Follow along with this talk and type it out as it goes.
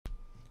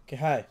Okay,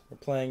 hi. We're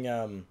playing,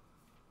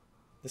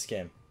 this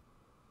game.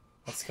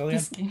 What's it called again?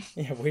 This game.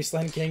 Yeah,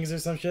 Wasteland Kings or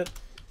some shit.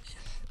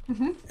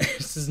 Mm-hmm.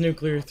 This is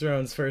Nuclear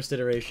Throne's first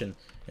iteration,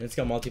 and it's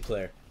got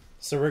multiplayer.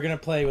 So we're gonna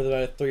play with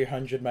about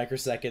 300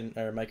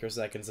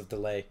 microseconds of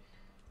delay.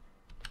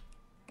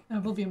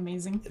 That will be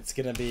amazing. It's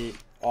gonna be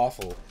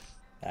awful,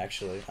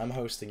 actually. I'm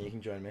hosting, you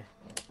can join me.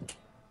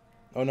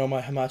 Oh no,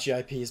 my Hamachi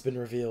IP has been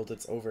revealed,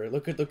 it's over.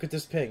 Look at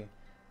this ping.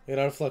 Look at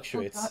how it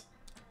fluctuates. Oh,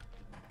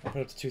 I'll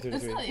put it to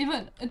 233. it's not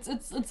even,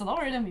 it's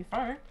lower than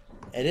before.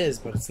 It is,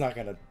 but it's not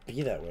gonna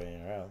be that way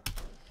in a while.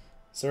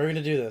 So we're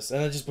gonna do this,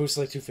 and it just boosts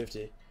to like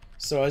 250.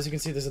 So as you can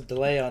see, there's a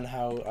delay on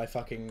how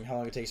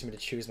long it takes me to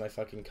choose my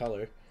fucking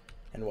color,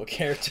 and what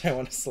character I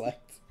want to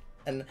select,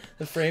 and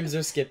the frames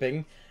are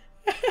skipping.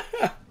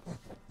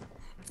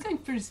 It's going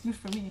pretty smooth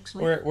for me,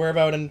 actually. We're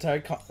about an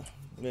entire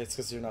it's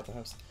because you're not the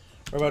host.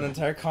 We're about an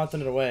entire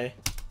continent away.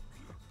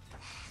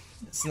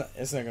 It's not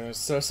gonna.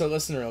 So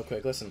listen real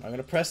quick. Listen, I'm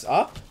gonna press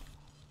up.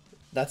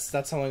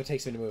 That's how long it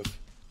takes me to move.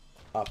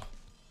 Up.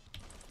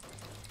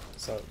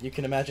 So you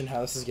can imagine how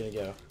this is gonna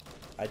go.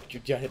 I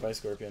got hit by a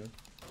scorpion.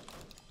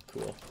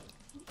 Cool.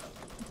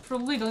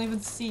 Probably don't even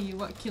see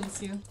what kills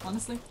you,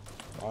 honestly.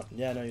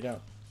 Yeah, no, you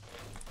don't.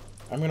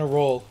 I'm gonna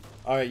roll.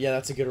 Alright, yeah,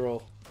 that's a good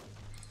roll.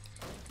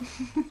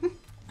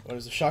 What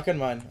is a shotgun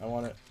mine? I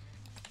want it.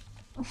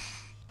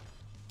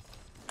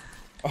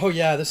 Oh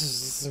yeah, this is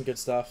some good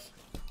stuff.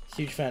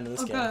 Huge fan of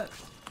this game. God.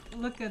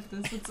 Look at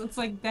this. It's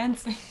like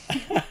dancing.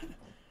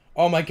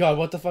 Oh my god,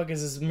 what the fuck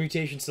is this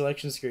mutation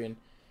selection screen?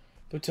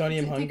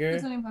 Plutonium hunger.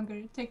 Plutonium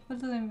hunger. Take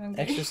plutonium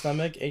hunger. Extra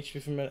stomach, HP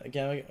from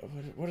gamma.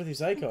 What are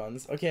these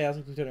icons? Okay, I'll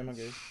take plutonium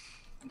hunger.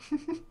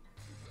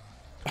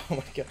 Oh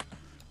my god.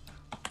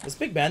 Is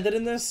Big Bandit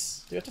in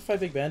this? Do you have to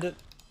fight Big Bandit?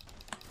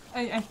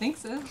 I think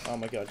so. Oh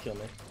my god, kill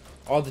me.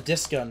 Oh, the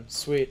disc gun.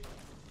 Sweet.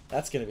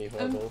 That's gonna be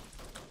horrible.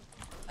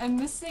 I'm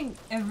missing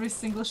every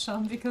single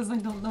shot because I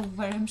don't know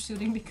where I'm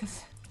shooting because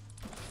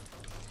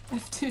I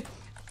have to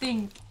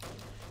think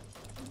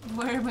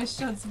where my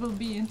shots will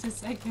be in 2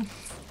 seconds.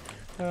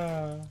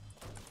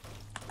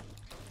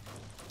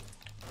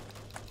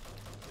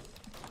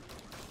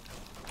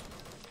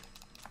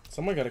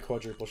 Someone got a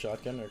quadruple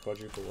shotgun, or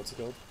quadruple, what's it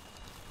called?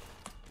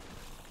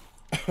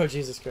 Oh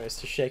Jesus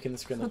Christ, you're shaking the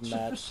screen like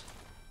mad.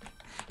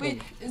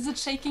 Wait, is it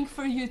shaking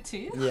for you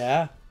too?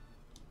 Yeah.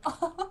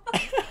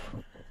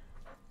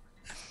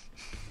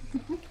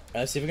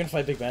 Let's see if we can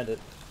fight Big Bandit.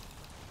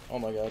 Oh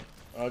my god.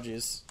 Oh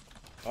jeez.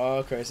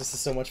 Oh Christ, this is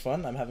so much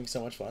fun. I'm having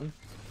so much fun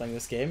playing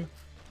this game.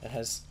 It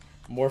has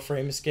more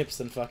frame skips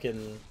than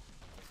fucking...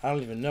 I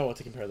don't even know what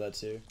to compare that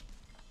to.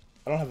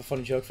 I don't have a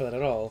funny joke for that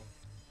at all.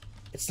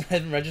 It's not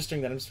even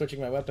registering that I'm switching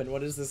my weapon.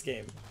 What is this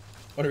game?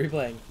 What are we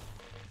playing?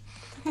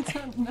 I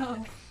don't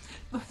know.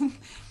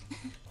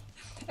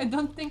 I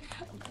don't think...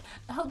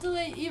 How do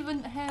I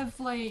even have,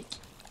 like...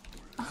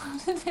 How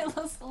did I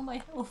lose all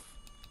my health?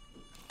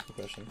 Good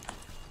question.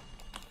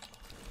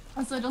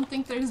 Also, I don't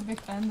think there is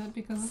Big Bandit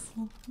because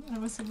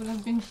otherwise it would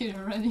have been here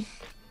already.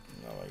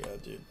 Oh my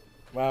god, dude.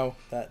 Wow,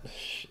 that...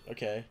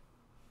 Okay.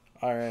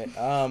 Alright,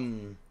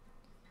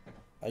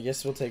 I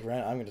guess we'll take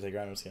I'm gonna take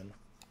random skin.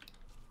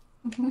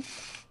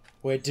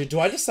 Wait, do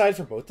I decide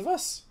for both of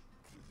us?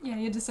 Yeah,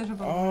 you decided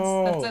about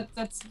Oh.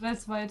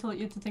 that's why I told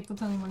you to take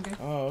plutonium hunger.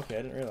 Oh, okay,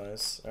 I didn't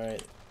realize.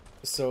 Alright.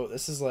 So,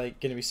 this is like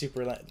gonna be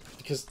super...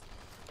 Because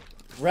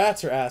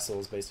rats are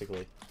assholes,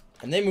 basically.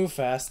 And they move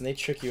fast, and they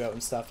trick you out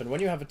and stuff, and when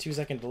you have a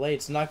 2-second delay,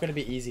 it's not gonna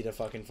be easy to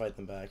fucking fight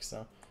them back,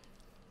 so...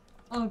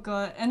 Oh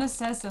god, and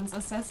assassins.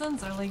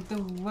 Assassins are like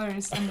the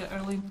worst in the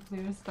early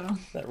Nuclear Throne.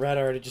 That rat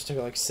already just took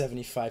like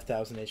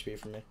 75,000 HP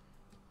from me.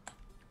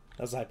 That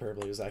was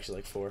hyperbole, it was actually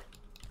like 4.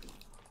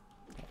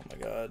 Oh my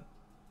god.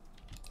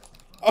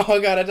 Oh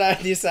god, I died.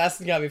 The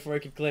assassin got me before I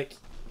could click.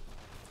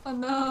 Oh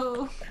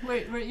no!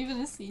 Wait, where even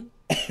is he?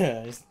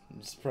 he's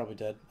probably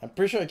dead. I'm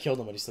pretty sure I killed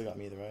him, but he still got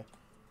me either way.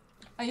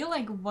 Are you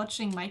like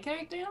watching my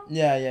character now?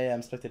 Yeah,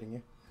 I'm spectating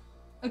you.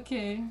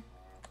 Okay.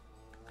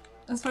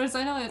 As far as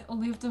I know, I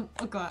only have to.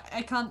 Oh god,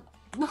 I can't.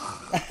 No.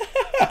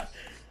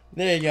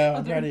 There you go,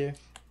 I'm proud of you.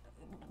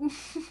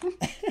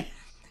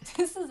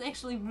 This is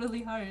actually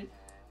really hard.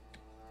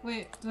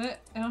 Wait, I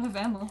don't have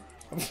ammo.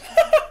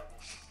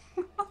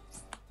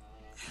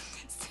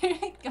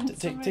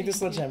 Take the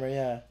sledgehammer,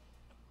 yeah.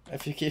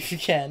 If you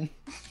can.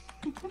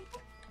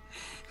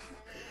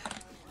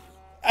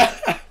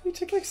 You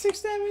took like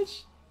 6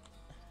 damage.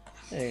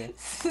 There you go.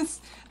 This is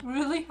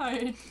really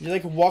hard. You're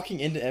like walking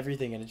into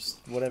everything and it's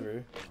just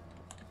whatever.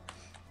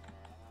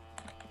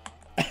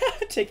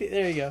 Take it.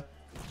 There you go.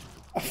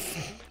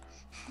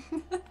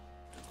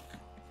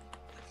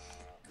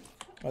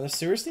 Wow, the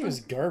sewers thing is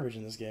garbage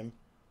in this game.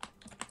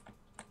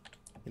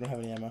 You don't have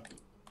any ammo.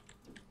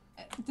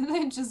 Did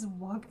I just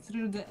walk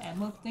through the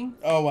ammo thing?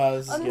 Oh wow,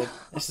 this is good. No.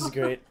 This is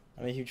great.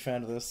 I'm a huge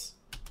fan of this.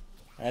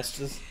 That's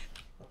just...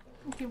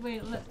 Okay,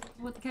 wait,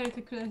 what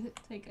character could I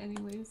take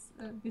anyways,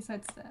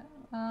 besides that?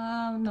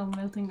 No,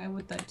 melting, I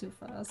would die too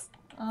fast.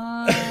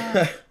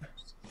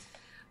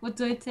 What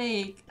do I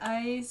take?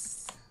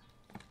 Ice...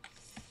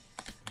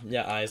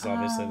 Yeah, Eye's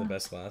obviously the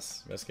best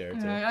class, best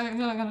character. Yeah, I'm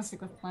gonna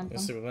stick with plant.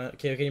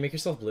 Okay, can you make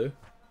yourself blue?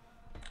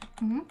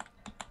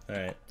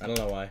 Alright, I don't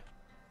know why.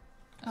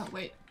 Oh,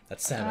 wait.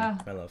 That's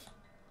salmon, my love.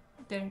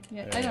 There,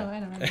 yeah, There I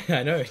know.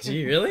 I know, do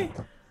you really?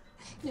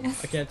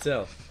 Yes. I can't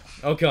tell.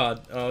 Oh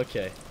god, oh,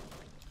 okay.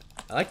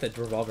 I like the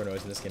revolver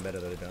noise in this game better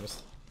though, to be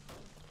honest.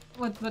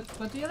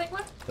 What do you like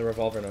more? The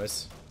revolver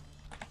noise.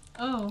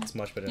 Oh. It's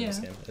much better in this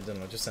game. I don't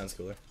know, it just sounds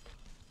cooler.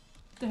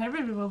 The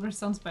heavy revolver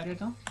sounds better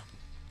though.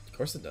 Of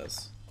course it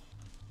does.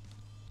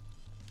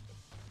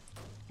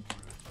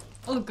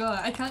 Oh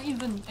god, I can't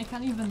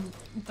even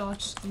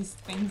dodge these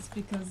things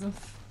because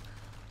of...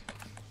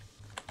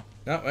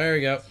 Oh, there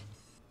we go.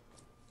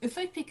 If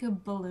I pick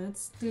up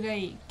bullets, do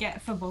they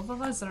get for both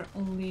of us or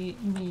only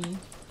me?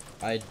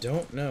 I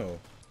don't know.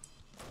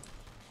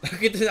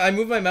 Look at this, I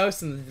move my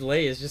mouse and the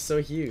delay is just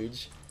so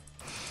huge.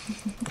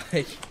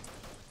 Like...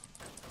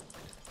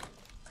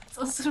 It's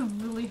also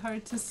really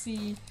hard to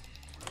see.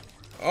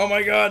 Oh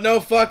my god, no,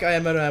 fuck! I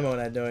am out of ammo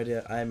and I had no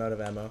idea. I am out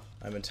of ammo.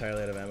 I'm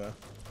entirely out of ammo.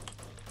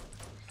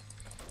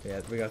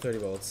 Yeah, we got 30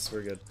 bullets.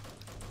 We're good.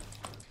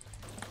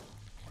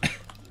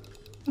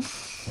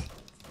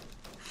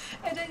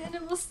 I didn't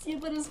know how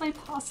stupid is my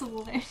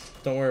possible there.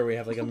 Don't worry, we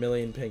have like a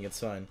million ping, it's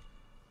fine.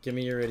 Give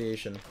me your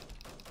radiation.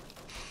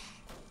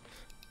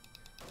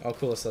 Oh,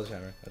 cool, a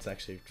sledgehammer. That's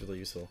actually really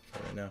useful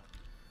for right now.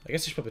 I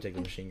guess I should probably take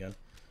the machine gun.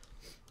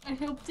 I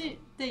hope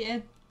they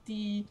add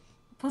the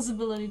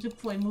possibility to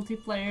play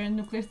multiplayer in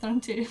Nuclear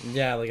Throne 2.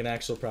 Yeah, like an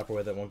actual proper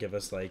way that won't give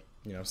us like,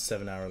 you know,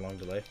 7-hour long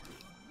delay.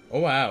 Oh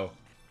wow.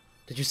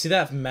 Did you see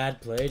that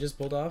mad play I just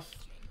pulled off?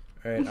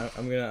 Alright,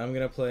 I'm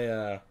gonna play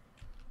I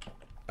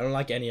don't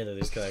like any of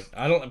these characters.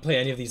 I don't play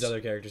any of these other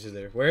characters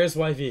either. Where is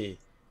YV?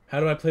 How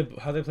do I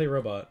play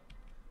robot?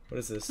 What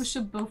is this? We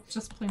should both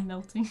just play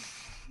melting.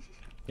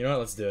 You know what,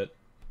 let's do it.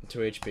 2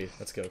 HP.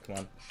 Let's go, come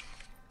on.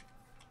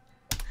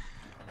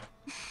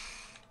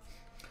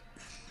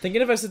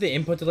 Thinking if I set the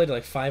input delay to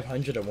like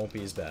 500, it won't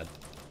be as bad.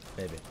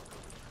 Maybe.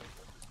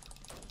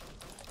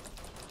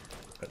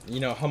 But, you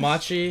know,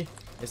 Hamachi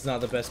is not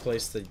the best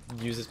place to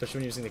use it, especially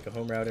when you're using like a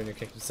home router and you're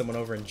kicking someone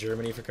over in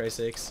Germany, for Christ's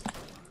sakes.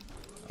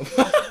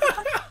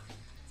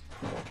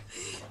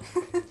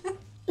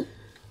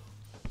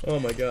 Oh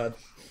my god.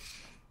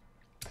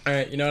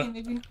 Alright, you know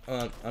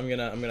what? I'm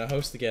gonna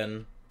host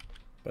again,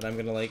 but I'm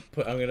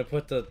gonna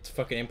put the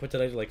fucking input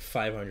delay to like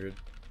 500.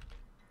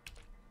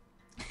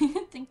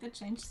 You think that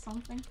changed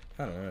something?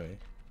 I don't know, maybe.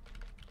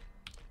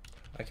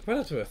 I can put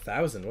it to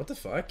 1,000. What the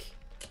fuck?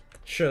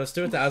 Sure, let's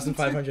do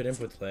 1,500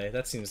 input delay.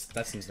 That seems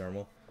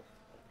normal.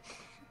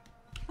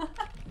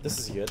 This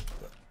is good.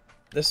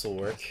 This will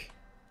work.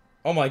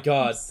 Oh my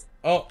god.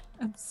 Oh.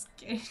 I'm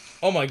scared.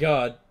 Oh my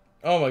god.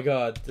 Oh my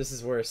god. This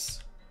is worse.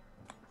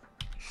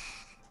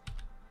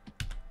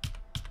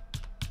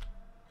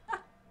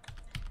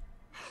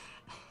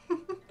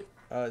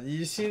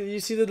 You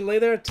see the delay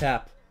there?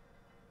 Tap.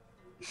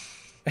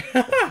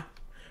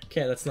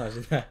 Okay, that's not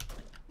that.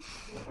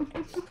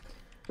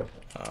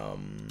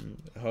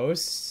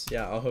 Host?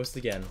 Yeah, I'll host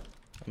again.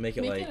 I'll make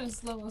it like... Make it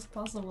as low as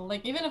possible.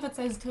 Like, even if it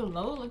says too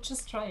low, let's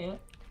just try it.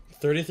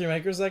 33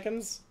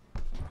 microseconds?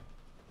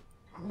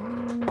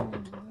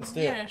 Let's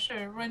do it. Yeah,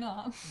 sure, why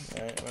not?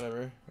 Alright,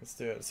 whatever. Let's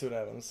do it. Let's see what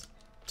happens.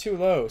 Too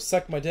low.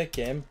 Suck my dick,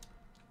 game.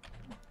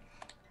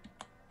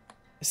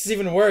 This is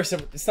even worse.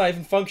 It's not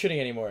even functioning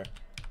anymore.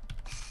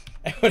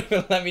 It wouldn't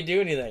even let me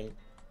do anything.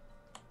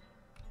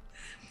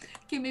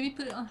 Okay, maybe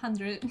put it on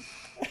 100. You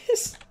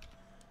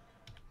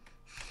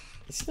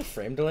see the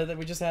frame delay that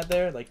we just had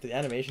there? Like, the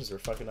animations were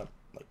fucking up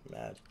like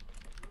mad.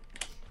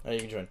 Oh, you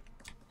can join.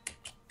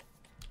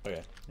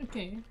 Okay.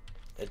 Okay.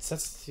 It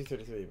says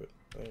 233, but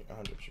I think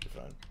 100 should be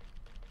fine.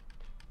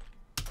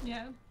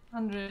 Yeah,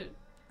 100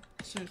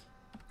 should.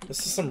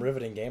 This is some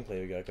riveting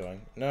gameplay we got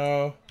going.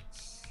 No.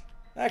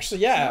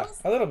 Actually, yeah,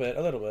 a little bit.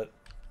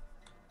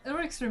 It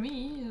works for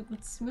me.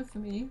 It's smooth for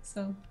me,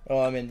 so.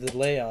 Well, I mean, the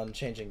delay on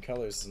changing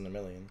colors isn't a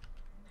million.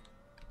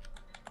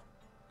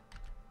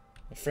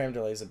 The frame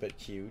delay is a bit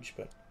huge,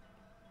 but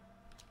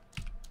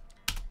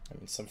I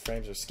mean, some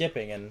frames are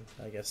skipping, and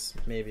I guess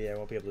maybe I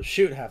won't be able to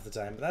shoot half the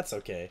time, but that's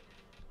okay.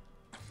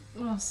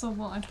 Oh, so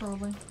will I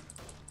probably.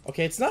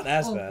 Okay, it's not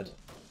as bad.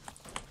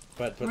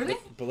 But really?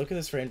 but look at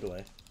this frame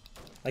delay.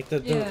 Like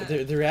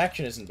the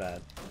reaction isn't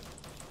bad.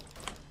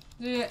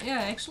 Yeah,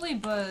 actually,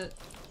 but.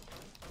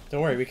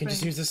 Don't worry, we can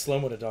just use this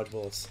slow-mo to dodge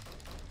bullets.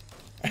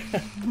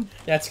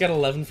 Yeah, it's got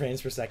 11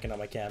 frames per second on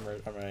my camera,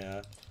 on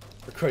my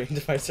recording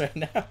device right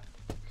now.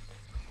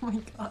 Oh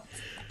my god.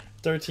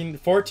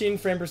 14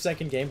 frame per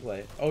second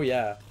gameplay. Oh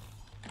yeah.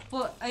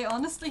 Well, I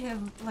honestly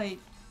have, like,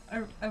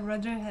 I'd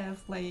rather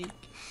have, like,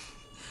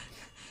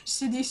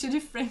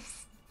 shitty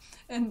frames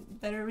and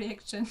better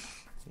reaction.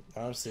 I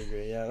honestly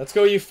agree, yeah. Let's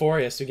go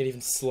Euphoria so we get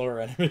even slower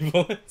enemy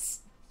bullets.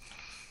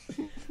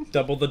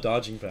 Double the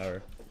dodging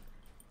power.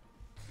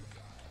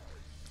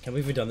 Can't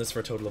believe we've done this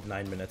for a total of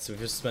 9 minutes. We've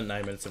just spent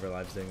 9 minutes of our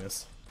lives doing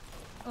this.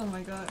 Oh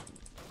my god.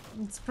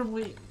 It's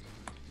probably...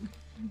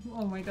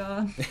 Oh my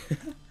god.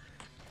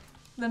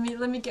 Let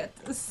me get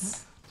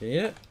this. Do you need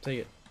it? Take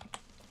it.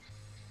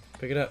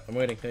 Pick it up. I'm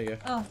waiting. There you go.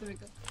 Oh, there we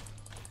go.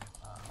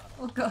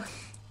 Oh god.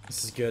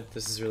 This is good.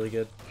 This is really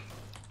good.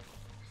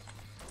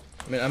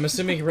 I mean, I'm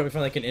assuming you can probably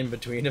find like an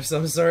in-between of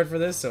some sort for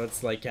this, so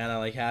it's like kind of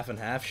like half and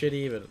half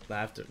shitty, but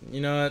after, you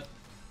know what?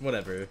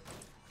 Whatever.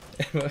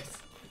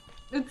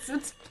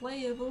 It's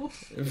playable.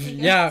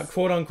 Yeah,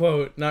 quote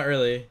unquote. Not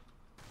really.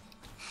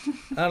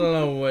 I don't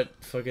know what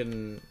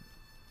fucking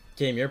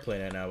game you're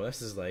playing right now, but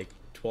this is like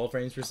 12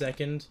 frames per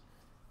second.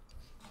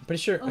 I'm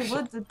pretty sure. Oh,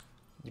 what?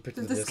 You picked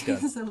Did up this the disc gun.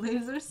 game is a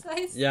laser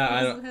size? Yeah,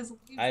 I Or don't. has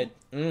a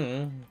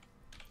laser?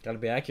 Gotta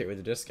be accurate with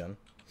the disc gun.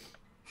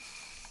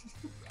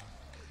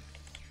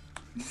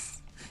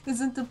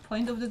 Isn't the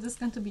point of the disc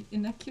gun to be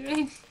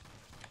inaccurate?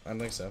 I don't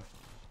think so.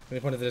 The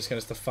point of the disc gun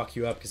is to fuck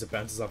you up because it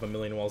bounces off a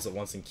million walls at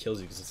once and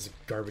kills you because it's a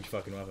garbage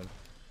fucking weapon.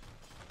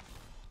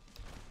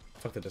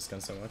 Fuck the disc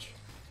gun so much.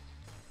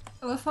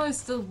 I love how I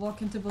still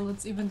walk into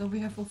bullets even though we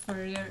have full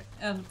fire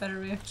and better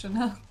reaction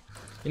now.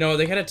 You know,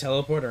 they kind of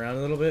teleport around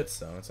a little bit,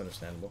 so it's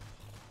understandable.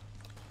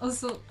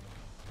 Also,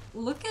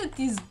 look at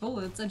these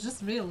bullets. I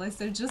just realized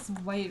they're just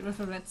white with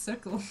a red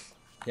circle.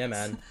 Yeah,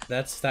 man.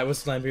 That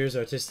was Flambeer's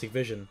artistic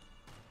vision.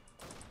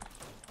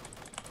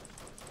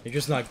 You're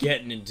just not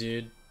getting it,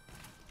 dude.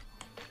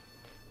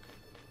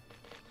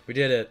 We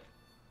did it.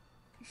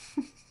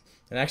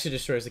 It actually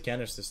destroys the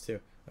canisters, too.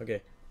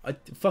 Okay.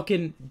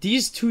 Fucking...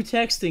 These two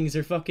textings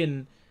are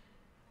fucking...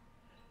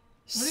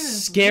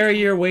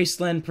 Scarier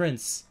Wasteland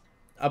Prince.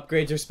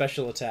 Upgrades your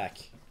special attack.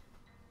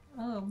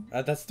 Oh.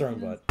 That's throwing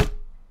butt.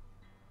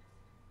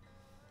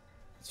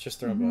 It's just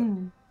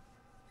throwing butt.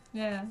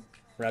 Yeah.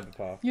 Rabbit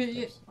paw.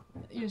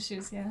 Your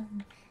shoes, yeah.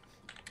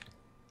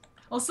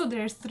 Also,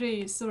 there's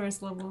 3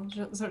 sewers level,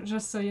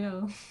 just so you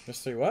know. There's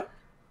 3 what?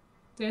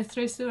 There are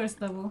 3 sewers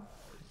level.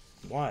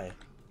 Why?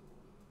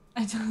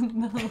 I don't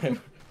know.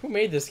 Who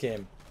made this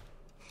game?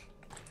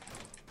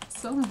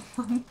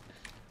 Someone.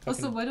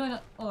 Also, why do I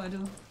not? Oh, I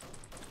do.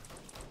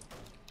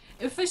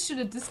 If I shoot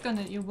a disc gun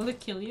at you, will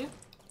it kill you?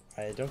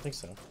 I don't think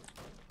so.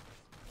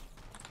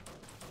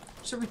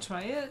 Should we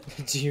try it?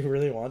 Do you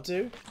really want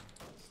to?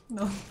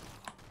 No. I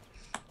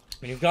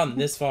mean, you've gotten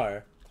this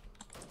far.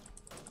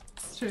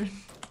 It's true.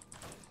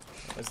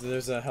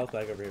 There's a health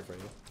bag over here for you.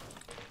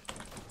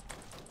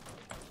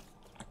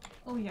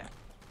 Oh yeah.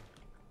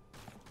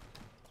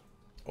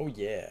 Oh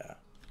yeah.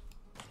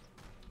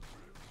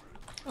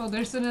 Oh,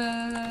 there's an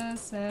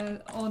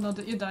oh no,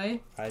 did you die?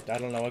 I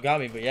don't know what got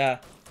me, but yeah.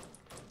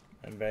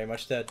 I'm very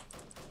much dead.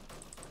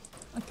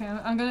 Okay,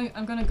 I'm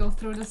gonna go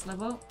through this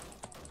level.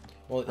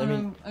 Well, I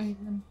mean...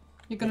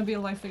 you're gonna be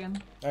alive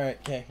again. Alright,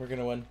 okay, we're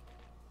gonna win.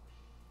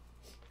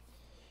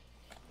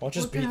 I'll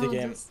just beat the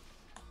game.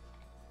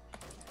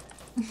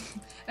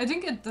 I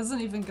think it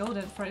doesn't even go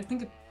that far. I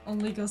think it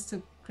only goes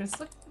to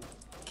Crystal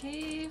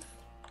Cave.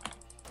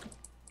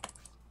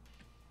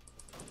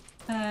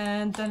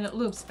 And then it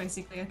loops,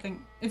 basically, I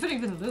think. If it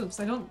even loops,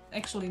 I don't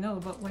actually know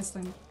about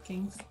Wasteland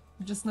Kings.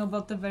 I just know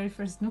about the very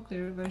first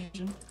nuclear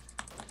version.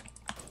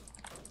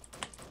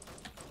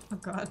 Oh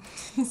god,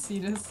 you see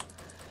this?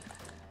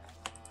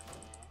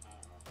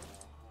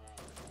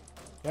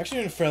 You're actually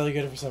doing fairly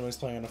good for someone who's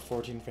playing on a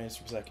 14 frames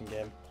per second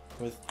game.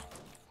 With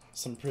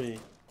some pretty,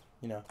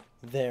 you know,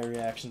 their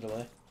reaction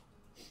delay.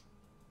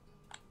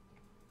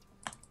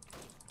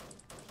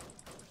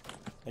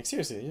 Like,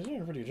 seriously, you're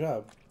doing a pretty good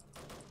job.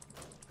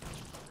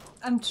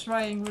 I'm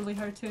trying really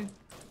hard too.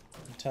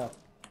 I can tell.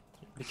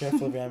 Be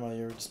careful of your ammo,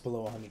 you're just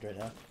below 100 right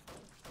now.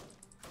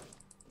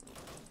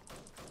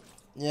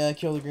 Yeah,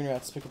 kill the green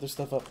rats, pick up their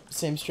stuff up.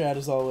 Same strat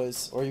as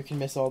always, or you can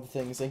miss all the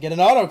things and get an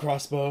auto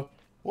crossbow.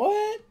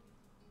 What?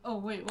 Oh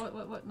wait, what?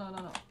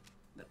 No.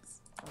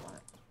 That's a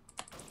lot.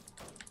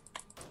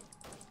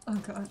 Oh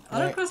god.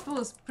 Auto Right. crossbow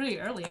is pretty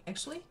early,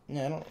 actually.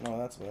 Yeah, I don't know what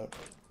that's about.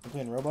 You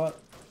playing robot?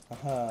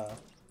 Aha.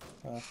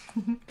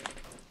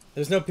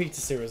 There's no peak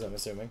to sewers, I'm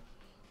assuming.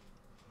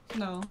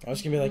 No. I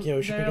was gonna be like, yo,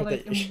 we should pick up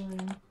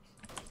that.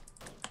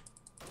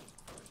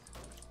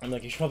 I'm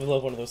like, you should probably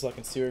love one of those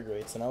fucking sewer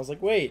grates. And I was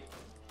like, wait,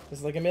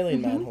 there's like a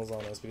million manholes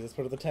on this because it's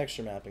part of the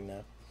texture mapping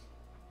now.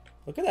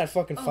 Look at that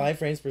fucking 5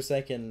 frames per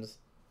second.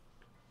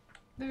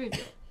 There we go.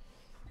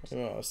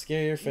 Oh,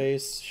 scare your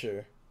face,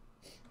 sure.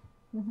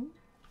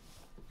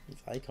 These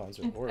icons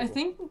are horrible.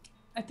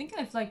 I think I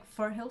have like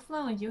 4 health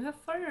now, and you have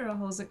 4, or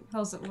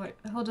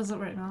how does it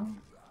right now?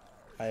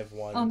 I have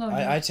 1. Oh, no,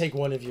 I take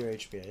 1 of your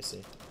HP, I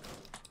see.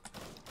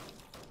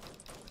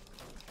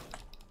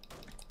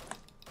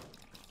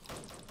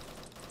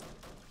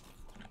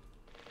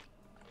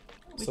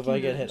 So if I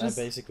get hit, I'm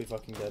basically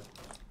fucking dead.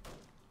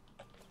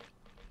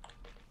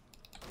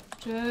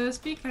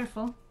 Just be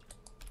careful.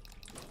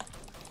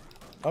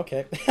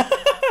 Okay.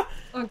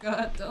 Oh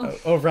god, don't.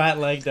 Oh, rat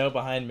leg though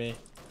behind me.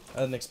 I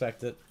didn't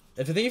expect it.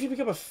 If you pick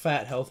up a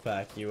fat health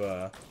pack, you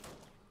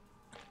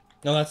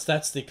no,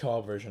 that's the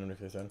co-op version of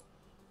Nuclear Throne.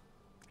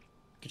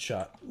 Good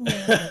shot.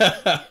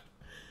 Yeah.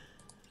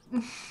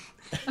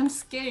 I'm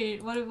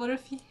scared. What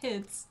if he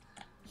hits?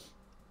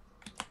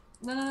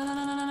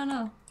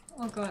 No.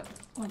 Oh god.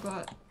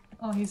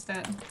 Oh, he's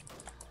dead.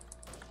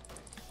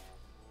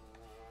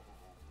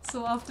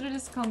 So after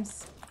this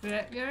comes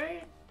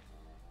Graveyard,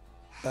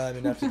 I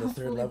mean, after the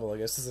third level, I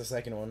guess this is the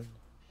second one.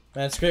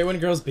 Man, it's great when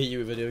girls beat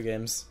you at video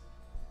games.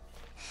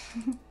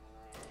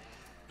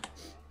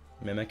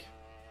 Mimic.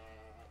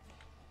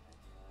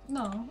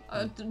 No.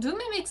 Do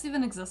mimics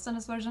even exist in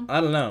this version?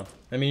 I don't know.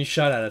 I mean, you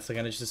shot at it, so I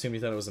kind of just assumed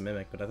you thought it was a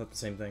mimic, but I thought the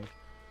same thing.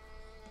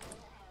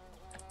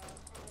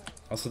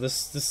 Also,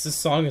 this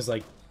song is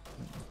like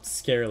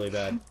scarily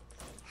bad.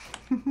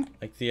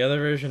 Like the other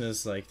version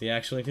is like the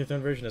actual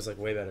 18th version is like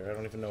way better. I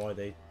don't even know why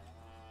they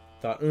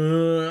thought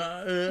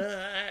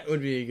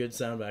would be a good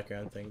sound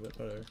background thing, but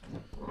whatever.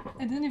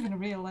 I didn't even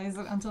realize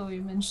it until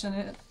you mentioned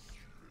it.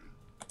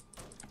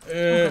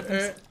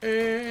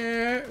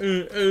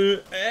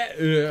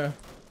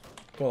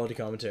 Quality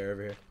commentary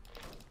over here.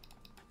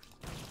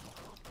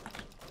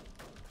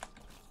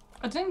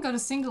 I didn't got a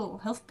single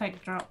health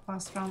pack drop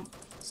last round.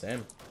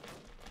 Same.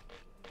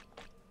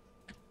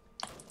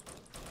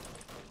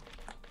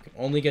 Can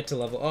only get to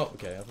level. Oh,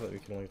 okay. I thought we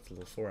could only get to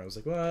level 4. I was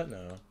like, what?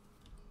 No.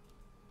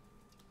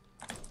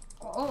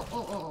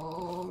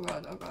 Oh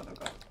god, oh god, oh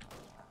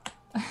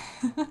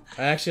god.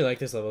 I actually like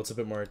this level. It's a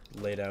bit more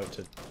laid out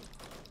to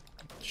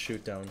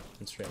shoot down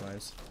in straight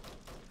lines.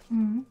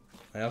 Mm-hmm.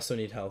 I also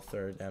need health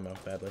or ammo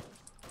badly.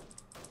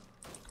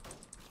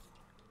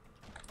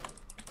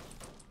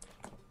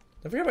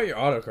 Don't forget about your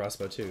auto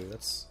crossbow too.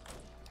 That's.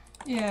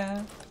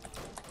 Yeah.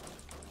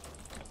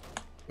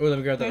 Oh, let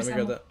me grab that. There's Let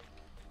me grab ammo. that.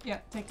 Yeah,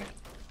 take it.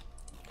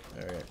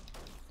 Alright.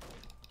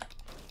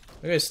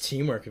 Look at this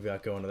teamwork we've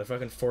got going. They're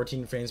fucking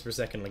 14 frames per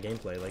second in the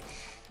gameplay. Like,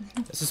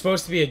 this is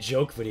supposed to be a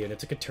joke video, and it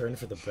took a turn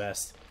for the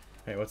best.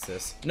 Alright, what's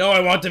this? No, I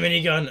want the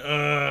minigun!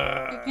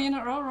 Can you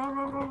not roll?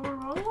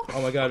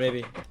 Oh my god,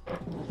 maybe.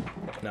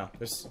 No,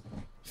 there's...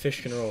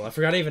 Fish can roll. I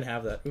forgot I even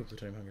have that. Ooh,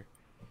 returning hunger.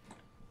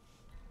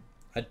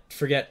 I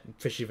forget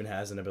fish even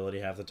has an ability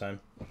half the time.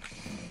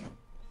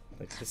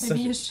 Like, it's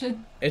Maybe you should.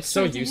 It's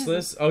so try to use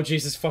useless. Oh,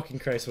 Jesus fucking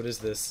Christ, what is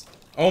this?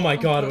 Oh my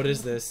god, what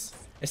is this?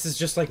 This is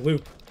just like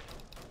loop.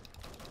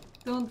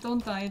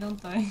 Don't die,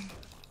 don't die.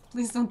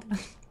 Please don't die.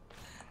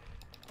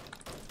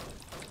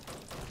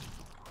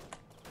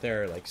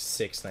 There are like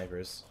 6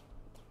 snipers.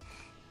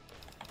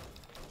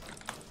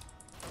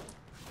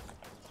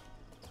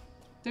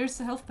 There's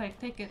a health pack,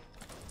 take it.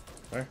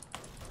 Where?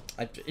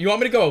 You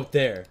want me to go out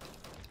there?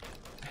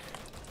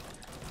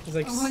 It's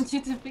like I want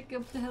you to pick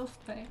up the health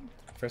pack.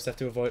 first I have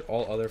to avoid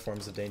all other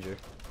forms of danger.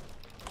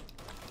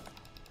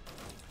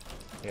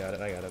 I got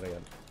it, I got it, I got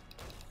it.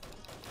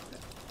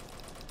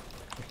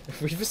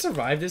 We've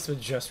survived this with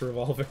just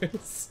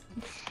revolvers.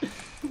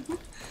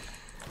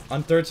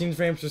 On 13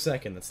 frames per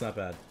second, that's not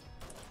bad.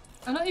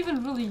 I'm not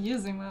even really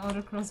using my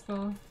auto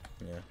crossbow.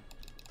 Yeah.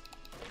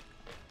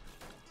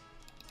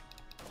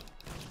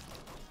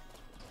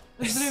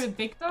 Is there a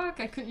big dog?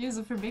 I could use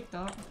it for big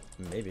dog.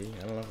 Maybe.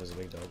 I don't know if there's a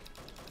big dog.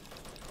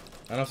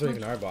 I don't know if there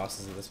even are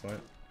bosses at this point.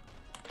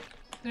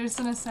 There's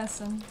an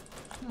assassin.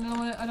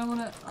 I don't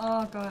wanna.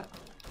 Oh god.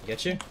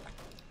 Get you?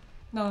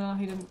 No,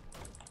 he didn't.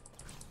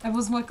 I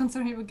was more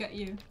concerned he would get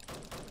you.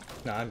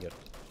 No, I'm good.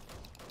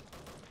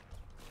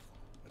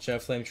 Watch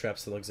out, flame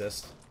traps still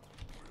exist.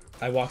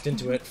 I walked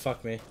into it,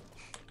 fuck me.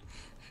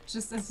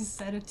 Just as you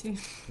said it too.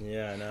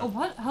 Yeah, I know. Oh,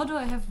 what? How do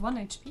I have 1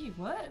 HP?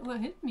 What? What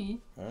hit me?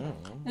 I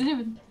don't know. I didn't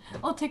even.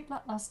 Oh, take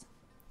Bloodlust.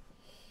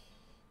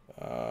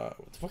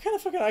 What kind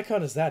of fucking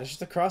icon is that? It's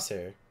just a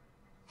crosshair.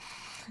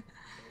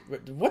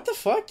 What the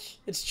fuck?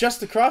 It's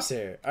just a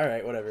crosshair.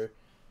 Alright, whatever.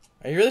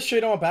 Are you really sure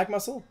you don't want back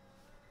muscle?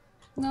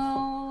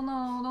 No,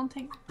 don't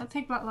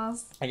take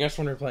Bloodlust. I guess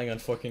when we're playing on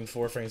fucking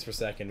 4 frames per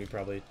second, we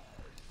probably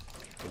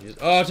could use.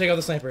 Oh, take out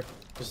the sniper.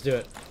 Just do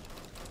it.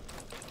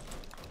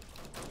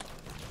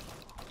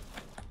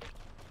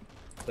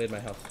 Played my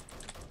health.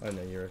 Oh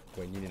no,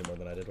 wait, you needed more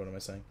than I did. What am I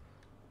saying?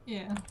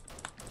 Yeah.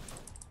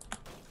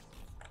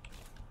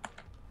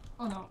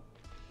 Oh no.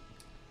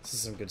 This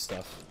is some good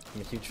stuff.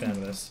 I'm a huge fan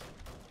of this.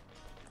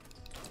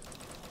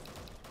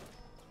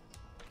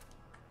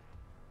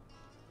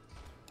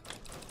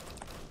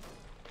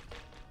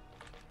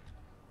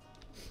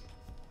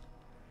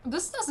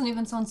 This doesn't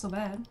even sound so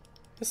bad.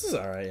 This is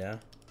alright, yeah.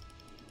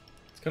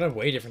 It's got a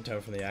way different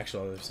tone from the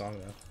actual other song,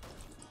 though.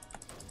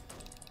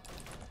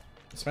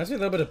 This reminds me a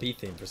little bit of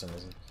B-Theme for some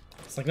reason.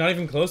 It's like not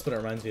even close, but it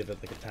reminds me of it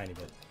like a tiny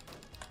bit.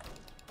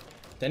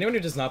 To anyone who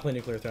does not play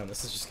Nuclear Throne,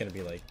 this is just gonna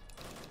be like...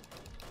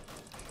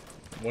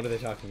 What are they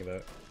talking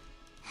about?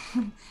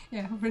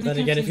 Yeah, really. Then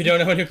again, if you don't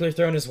know what Nuclear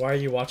Throne is, why are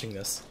you watching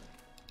this?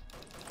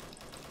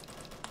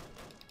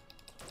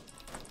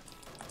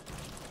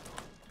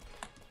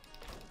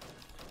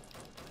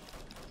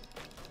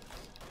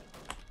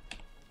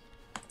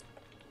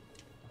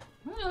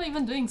 We're not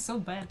even doing so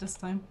bad this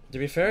time. To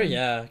be fair,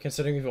 yeah,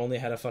 considering we've only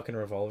had a fucking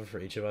revolver for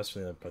each of us for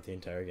the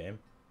entire game.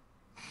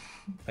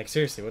 Like,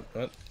 seriously,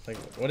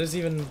 what is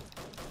even...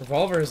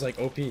 Revolver is, like,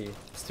 OP.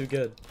 It's too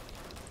good.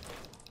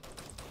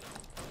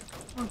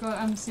 Oh god,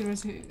 I'm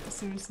seriously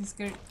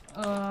scared.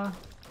 Don't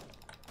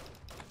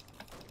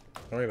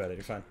worry about it,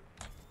 you're fine.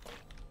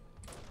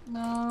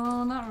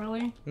 No, not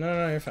really.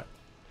 No, you're fine.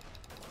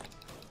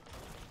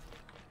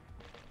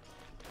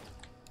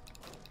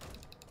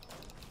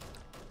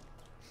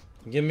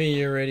 Give me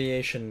your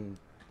radiation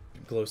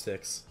glow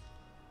sticks.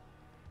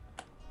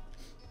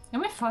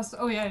 Am I fast?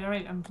 Oh yeah, you're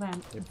right, I'm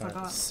plant. You're I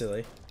forgot.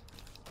 silly.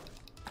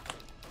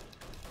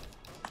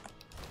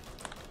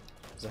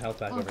 There's a health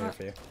pack over here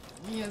for you.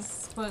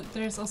 Yes, but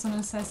there's also an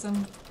assassin.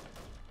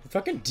 You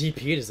fucking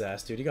DP'd his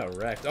ass, dude. He got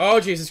wrecked.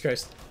 Oh, Jesus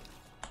Christ.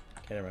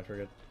 Okay, never mind. We're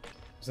good.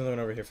 There's another one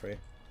over here for you.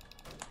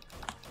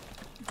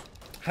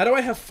 How do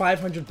I have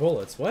 500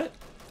 bullets? What?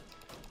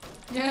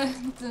 Yeah,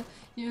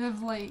 you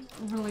have like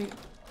really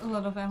a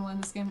lot of ammo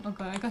in this game. Oh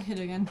god, I got hit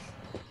again.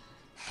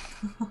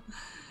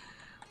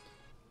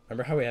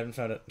 Remember how we haven't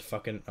found a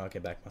fucking... Okay,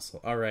 back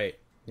muscle. Alright.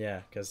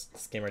 Yeah, because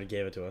this game already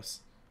gave it to us.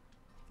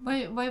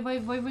 Why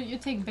would you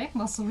take back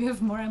muscle? We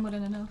have more ammo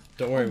than enough.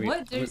 Don't worry, we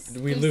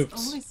looped.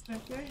 Only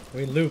scrapyard?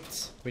 We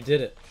looped. We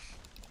did it.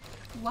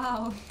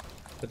 Wow.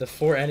 With the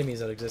 4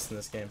 enemies that exist in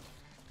this game.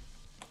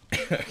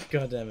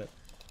 God damn it.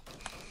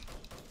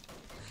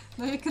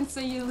 No, you can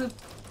say you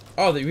looped.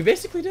 Oh, we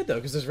basically did though,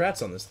 because there's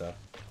rats on this though.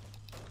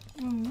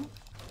 Mm.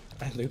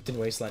 I looped in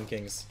Wasteland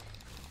Kings.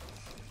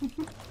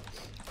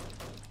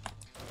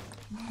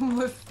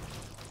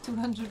 With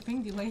 200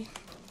 ping delay.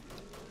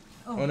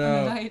 Oh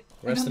no. I died.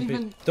 Rest in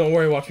peace. Don't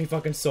worry, watch me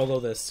fucking solo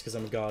this, because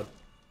I'm god.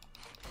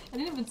 I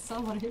didn't even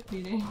saw what hit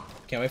me there.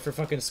 Can't wait for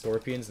fucking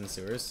scorpions and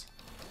sewers.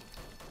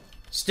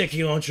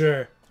 Sticky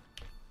launcher!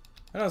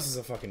 I know this is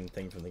a fucking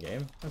thing from the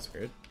game. That's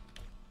weird.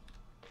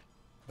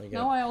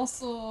 Now I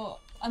also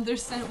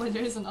understand why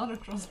there is an auto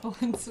crossbow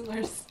in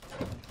sewers.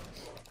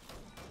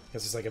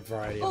 Because there's like a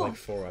variety of like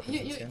 4 weapons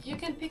in this game. You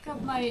can pick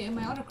up my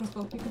auto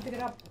crossbow. You can pick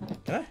it up.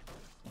 Can I?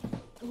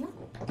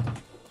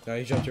 No,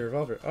 you jumped your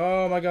revolver.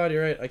 Oh my god,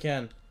 you're right. I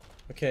can.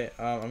 Okay,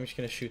 I'm just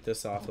gonna shoot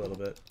this off a little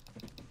bit.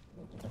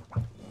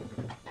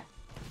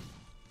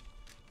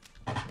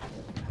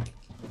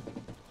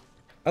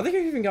 I think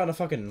I've even gotten a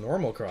fucking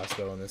normal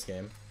crossbow in this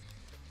game.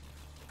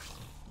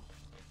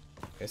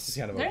 This is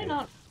kind of There okay. are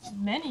not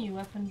many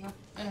weapon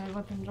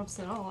drops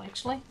at all,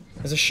 actually.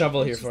 There's a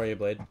shovel here for you,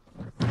 Blaide.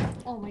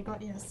 Oh my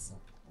god, yes.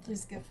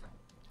 Please give.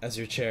 As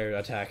your chair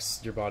attacks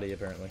your body,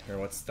 apparently.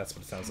 Or that's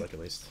what it sounds like, at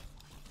least.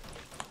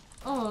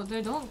 Oh,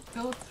 they don't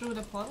go through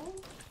the portal?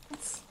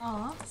 That's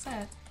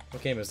sad.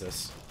 What game is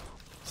this?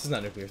 This is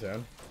not Nuclear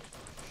Throne.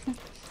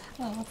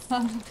 Oh, it's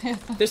not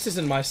the This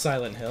isn't my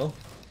Silent Hill.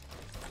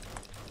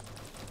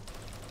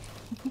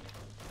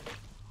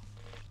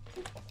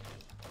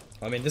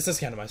 I mean, this is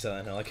kind of my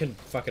Silent Hill. I couldn't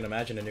fucking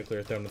imagine a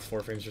Nuclear Throne with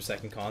 4 frames per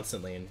second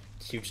constantly and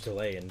huge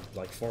delay and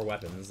like 4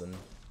 weapons and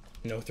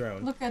no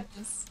throne. Look at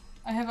this.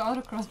 I have an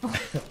auto crossbow.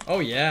 Oh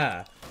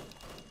yeah!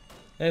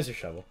 There's your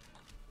shovel.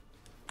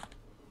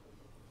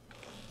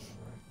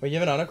 Wait, you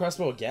have an auto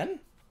crossbow again?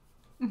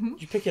 Mm-hmm.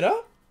 Did you pick it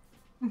up?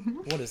 Mm-hmm.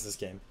 What is this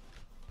game?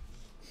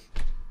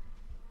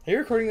 Are you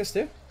recording this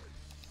too?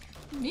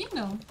 Me?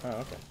 No. Oh,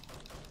 okay.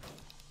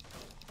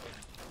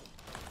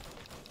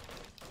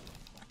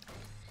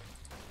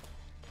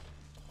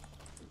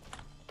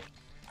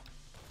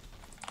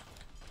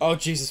 Oh,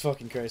 Jesus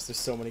fucking Christ, there's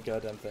so many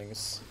goddamn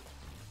things.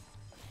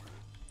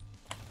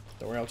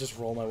 Don't worry, I'll just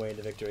roll my way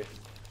into victory.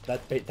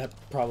 That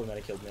probably might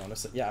have killed me,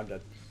 honestly. Yeah, I'm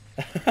dead.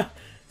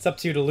 It's up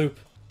to you to loop.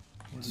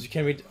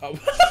 Can we... Oh.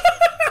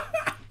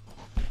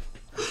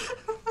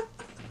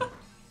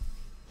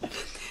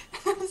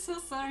 I'm so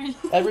sorry.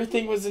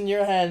 Everything was in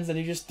your hands and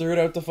you just threw it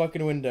out the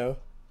fucking window.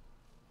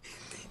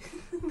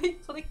 My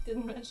click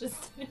didn't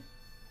register.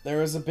 There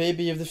was a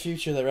baby of the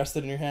future that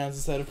rested in your hands.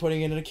 Instead of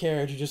putting it in a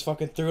carriage, you just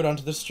fucking threw it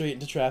onto the street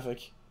into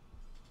traffic.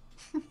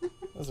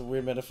 That was a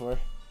weird metaphor.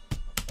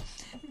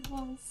 It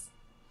was.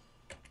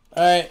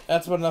 Alright,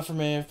 that's about enough for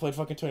me. I've played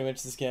fucking 20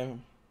 minutes of this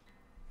game.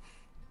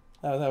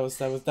 That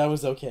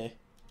was okay.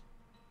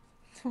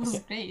 It was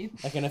great.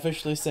 I can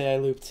officially say I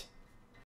looped.